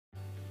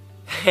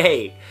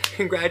Hey,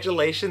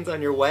 congratulations on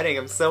your wedding.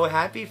 I'm so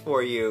happy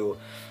for you.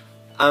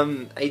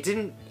 I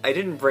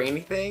didn't bring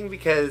anything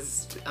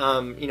because,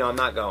 you know, I'm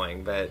not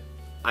going, but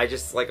I'm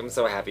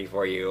so happy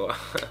for you.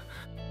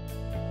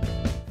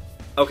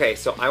 Okay,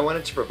 so I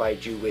wanted to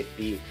provide you with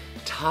the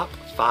top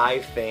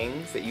 5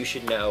 things that you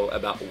should know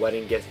about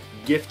wedding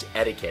gift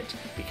etiquette,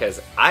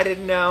 because I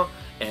didn't know,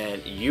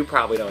 and you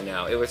probably don't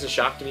know. It was a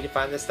shock to me to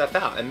find this stuff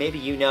out, and maybe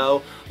you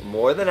know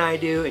more than I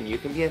do, and you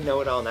can be a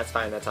know-it-all, and that's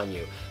fine, that's on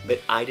you.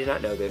 But I did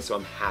not know this, so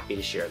I'm happy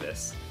to share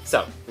this.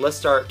 So, let's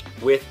start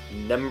with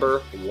number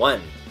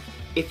 1.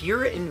 If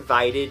you're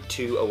invited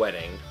to a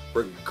wedding,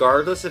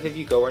 regardless of if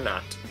you go or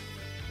not,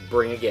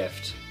 bring a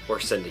gift or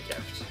send a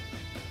gift.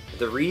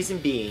 The reason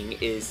being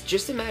is,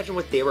 just imagine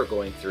what they were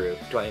going through.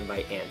 Do I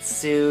invite Aunt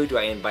Sue? Do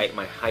I invite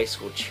my high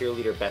school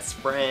cheerleader best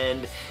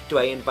friend? Do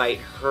I invite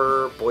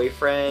her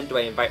boyfriend? Do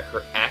I invite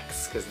her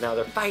ex? Because now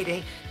they're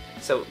fighting.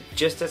 So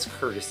just as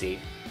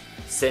courtesy,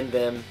 send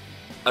them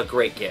a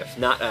great gift.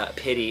 Not a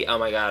pity, oh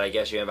my god, I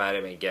guess you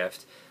invited me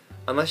gift.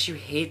 Unless you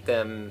hate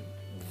them,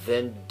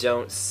 then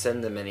don't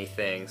send them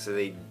anything so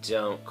they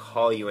don't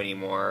call you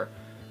anymore.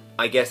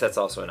 I guess that's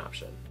also an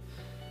option.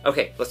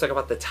 Okay, let's talk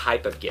about the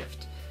type of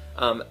gift.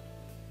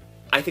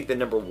 I think the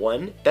number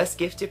 1 best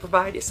gift to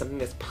provide is something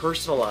that's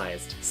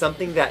personalized,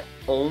 something that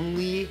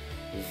only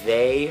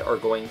they are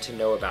going to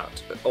know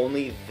about,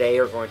 only they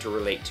are going to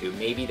relate to.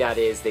 Maybe that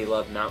is they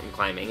love mountain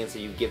climbing, and so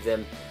you give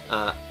them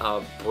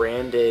a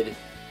branded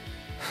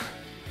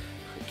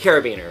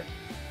carabiner,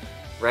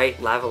 right?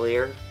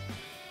 Lavalier?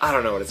 I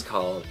don't know what it's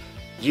called.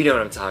 You know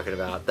what I'm talking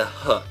about. The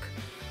hook.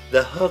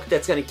 The hook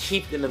that's going to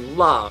keep them in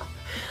love.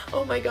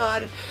 Oh my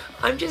god,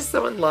 I'm just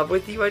so in love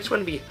with you. I just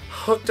want to be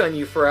hooked on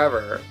you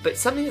forever. But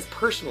something that's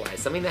personalized,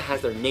 something that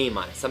has their name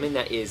on it, something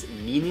that is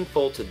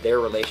meaningful to their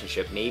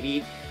relationship.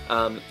 Maybe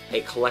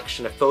a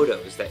collection of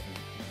photos that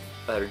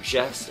are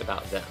just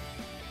about them.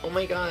 Oh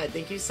my god,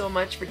 thank you so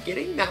much for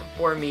getting that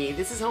for me.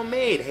 This is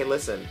homemade. Hey,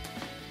 listen.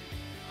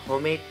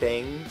 Homemade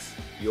things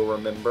you'll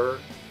remember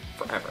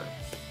forever.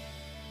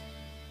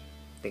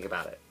 Think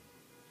about it.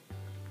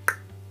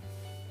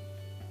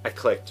 I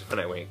clicked when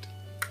I winked.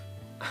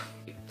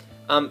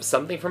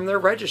 Something from their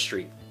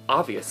registry,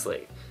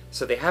 obviously.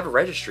 So they have a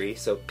registry,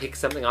 so pick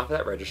something off of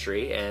that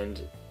registry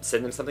and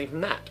send them something from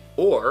that.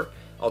 Or,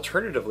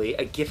 alternatively,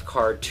 a gift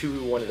card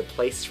to one of the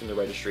places from the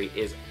registry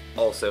is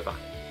also fine.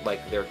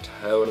 Like, they're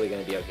totally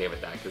going to be okay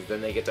with that, because then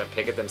they get to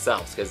pick it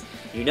themselves, because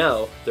you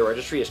know the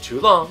registry is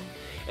too long,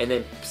 and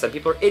then some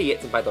people are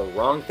idiots and buy the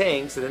wrong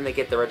thing, so then they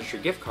get the registry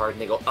gift card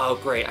and they go, oh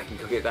great, I can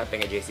go get that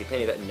thing at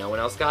JCPenney that no one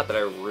else got that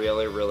I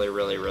really, really,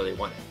 really, really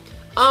wanted.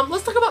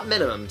 Let's talk about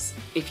minimums.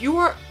 If you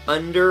are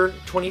under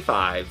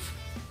 25,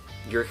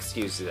 you're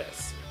excused to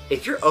this.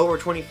 If you're over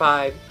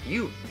 25,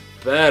 you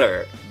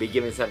better be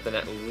giving something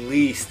at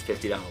least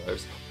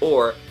 $50,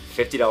 or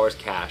 $50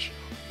 cash,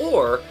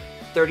 or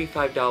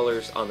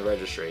 $35 on the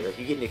registry. Or if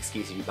you get an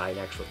excuse if you buy an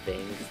actual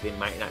thing, because they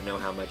might not know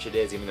how much it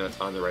is, even though it's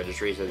on the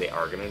registry, so they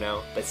are gonna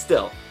know. But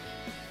still,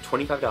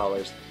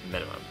 $25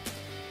 minimum.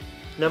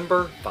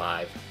 Number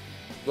 5,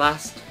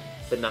 last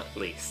but not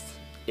least,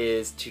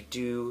 is to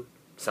do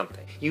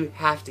something. You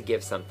have to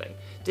give something.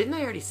 Didn't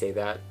I already say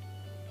that?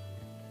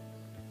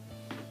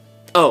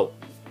 Oh,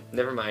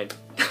 never mind.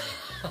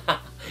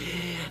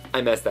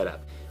 I messed that up.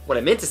 What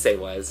I meant to say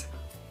was,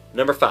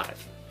 number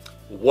 5,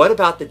 what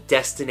about the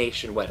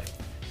destination wedding?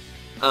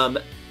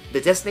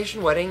 The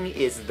destination wedding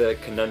is the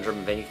conundrum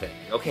of anything.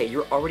 Okay,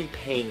 you're already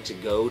paying to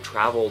go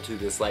travel to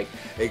this like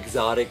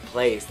exotic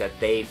place that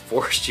they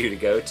forced you to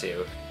go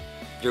to.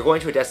 You're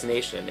going to a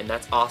destination, and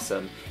that's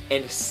awesome,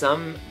 and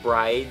some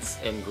brides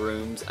and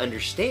grooms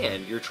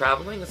understand you're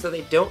traveling, and so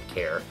they don't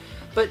care.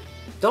 But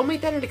don't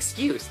make that an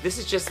excuse. This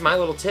is just my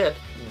little tip.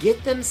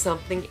 Get them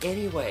something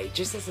anyway,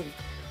 just as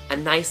a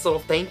nice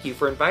little thank you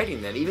for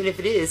inviting them, even if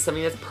it is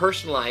something that's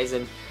personalized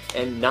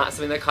and not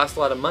something that costs a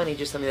lot of money,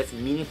 just something that's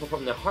meaningful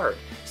from the heart,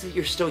 so that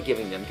you're still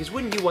giving them. Because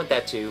wouldn't you want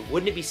that too?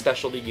 Wouldn't it be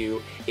special to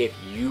you if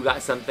you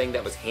got something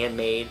that was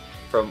handmade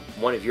from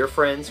one of your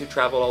friends who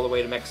traveled all the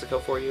way to Mexico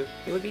for you?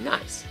 It would be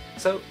nice.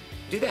 So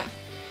do that.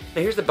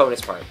 Now here's the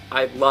bonus part.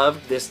 I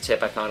loved this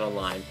tip I found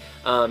online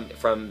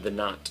from The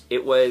Knot.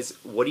 It was,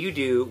 what do you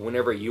do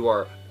whenever you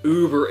are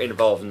uber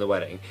involved in the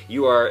wedding?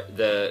 You are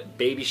the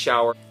baby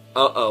shower.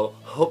 Uh-oh,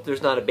 hope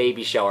there's not a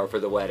baby shower for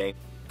the wedding.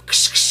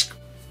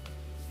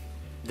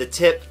 The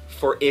tip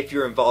for if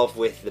you're involved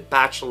with the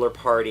bachelor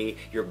party,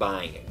 you're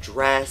buying a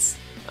dress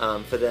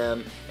for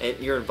them, and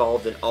you're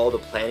involved in all the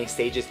planning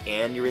stages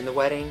and you're in the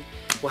wedding,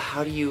 well,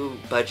 how do you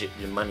budget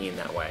your money in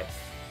that way?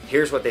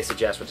 Here's what they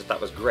suggest, which I thought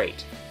was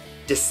great.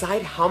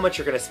 Decide how much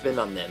you're going to spend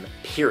on them,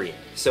 period.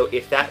 So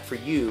if that for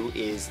you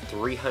is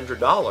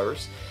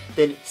 $300,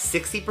 then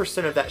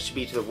 60% of that should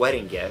be to the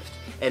wedding gift,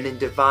 and then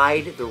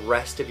divide the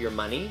rest of your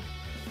money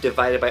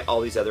divided by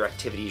all these other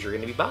activities you're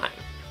going to be buying.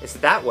 And so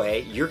that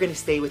way, you're going to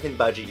stay within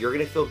budget, you're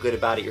going to feel good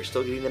about it, you're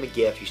still giving them a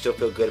gift, you still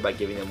feel good about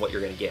giving them what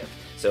you're going to give.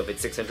 So if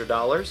it's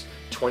 $600,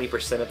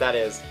 20% of that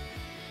is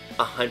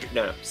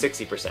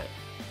 60%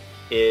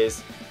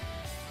 is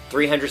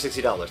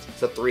 $360.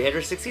 So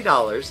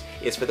 $360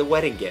 is for the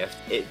wedding gift.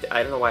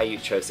 I don't know why you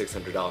chose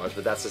 $600,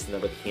 but that's just the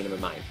number that came to my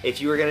mind.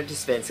 If you were going to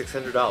spend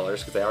 $600,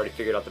 because I already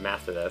figured out the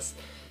math of this,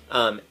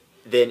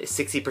 then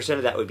 60%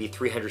 of that would be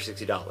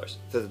 $360.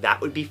 So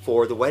that would be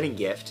for the wedding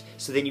gift.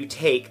 So then you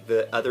take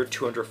the other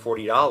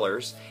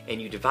 $240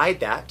 and you divide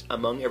that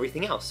among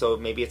everything else. So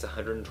maybe it's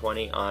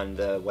 $120 on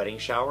the wedding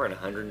shower and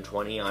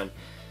 $120 on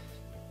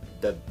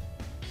the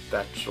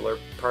bachelorette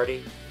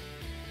party.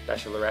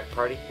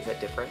 Is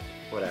that different?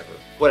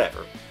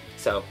 Whatever.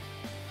 So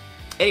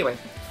anyway,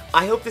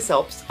 I hope this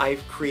helps.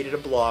 I've created a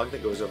blog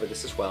that goes over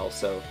this as well,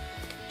 so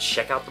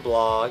check out the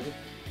blog.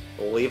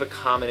 Leave a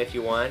comment if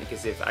you want,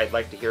 because if I'd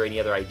like to hear any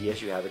other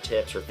ideas you have or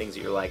tips or things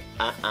that you're like,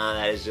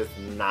 that is just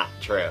not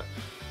true.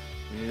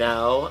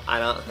 No, I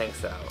don't think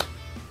so.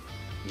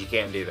 You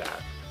can't do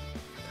that.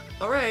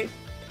 Alright,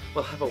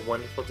 well, have a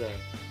wonderful day.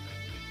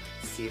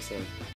 See you soon.